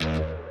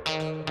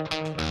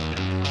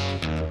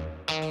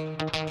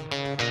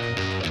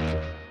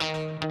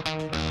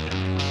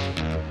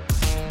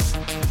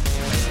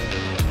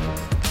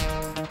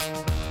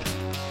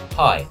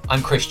Hi,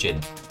 I'm Christian,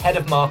 Head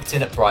of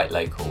Marketing at Bright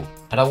Local,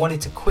 and I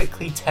wanted to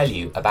quickly tell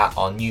you about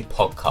our new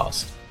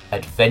podcast,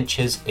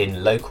 Adventures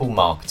in Local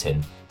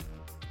Marketing.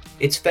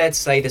 It's fair to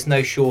say there's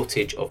no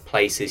shortage of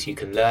places you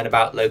can learn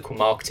about local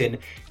marketing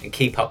and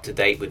keep up to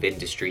date with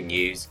industry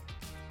news.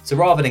 So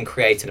rather than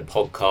creating a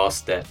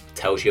podcast that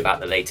tells you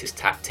about the latest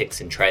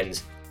tactics and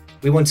trends,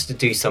 we wanted to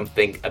do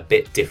something a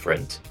bit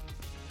different.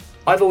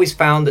 I've always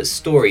found that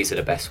stories are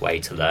the best way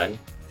to learn.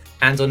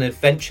 And on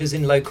Adventures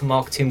in Local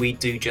Marketing, we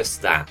do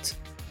just that.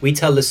 We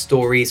tell the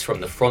stories from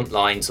the front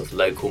lines of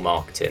local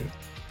marketing.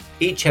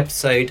 Each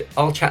episode,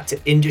 I'll chat to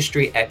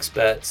industry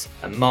experts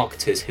and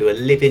marketers who are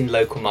living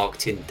local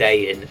marketing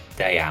day in,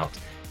 day out,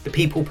 the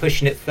people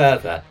pushing it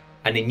further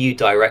and in new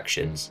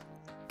directions.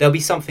 There'll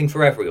be something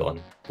for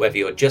everyone, whether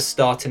you're just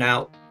starting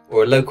out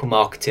or a local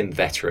marketing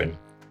veteran.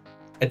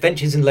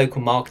 Adventures in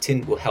Local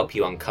Marketing will help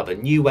you uncover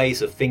new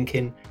ways of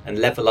thinking and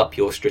level up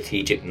your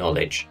strategic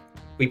knowledge.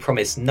 We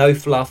promise no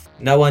fluff,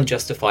 no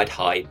unjustified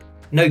hype,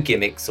 no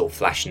gimmicks or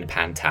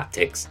flash-in-the-pan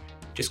tactics,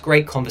 just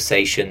great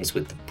conversations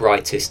with the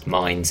brightest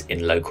minds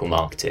in local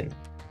marketing.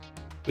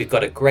 We've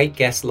got a great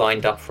guest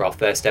lined up for our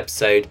first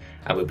episode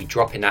and we'll be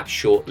dropping that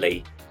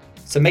shortly.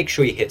 So make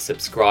sure you hit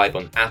subscribe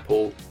on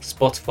Apple,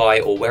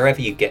 Spotify or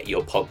wherever you get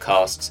your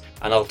podcasts,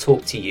 and I'll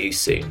talk to you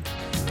soon.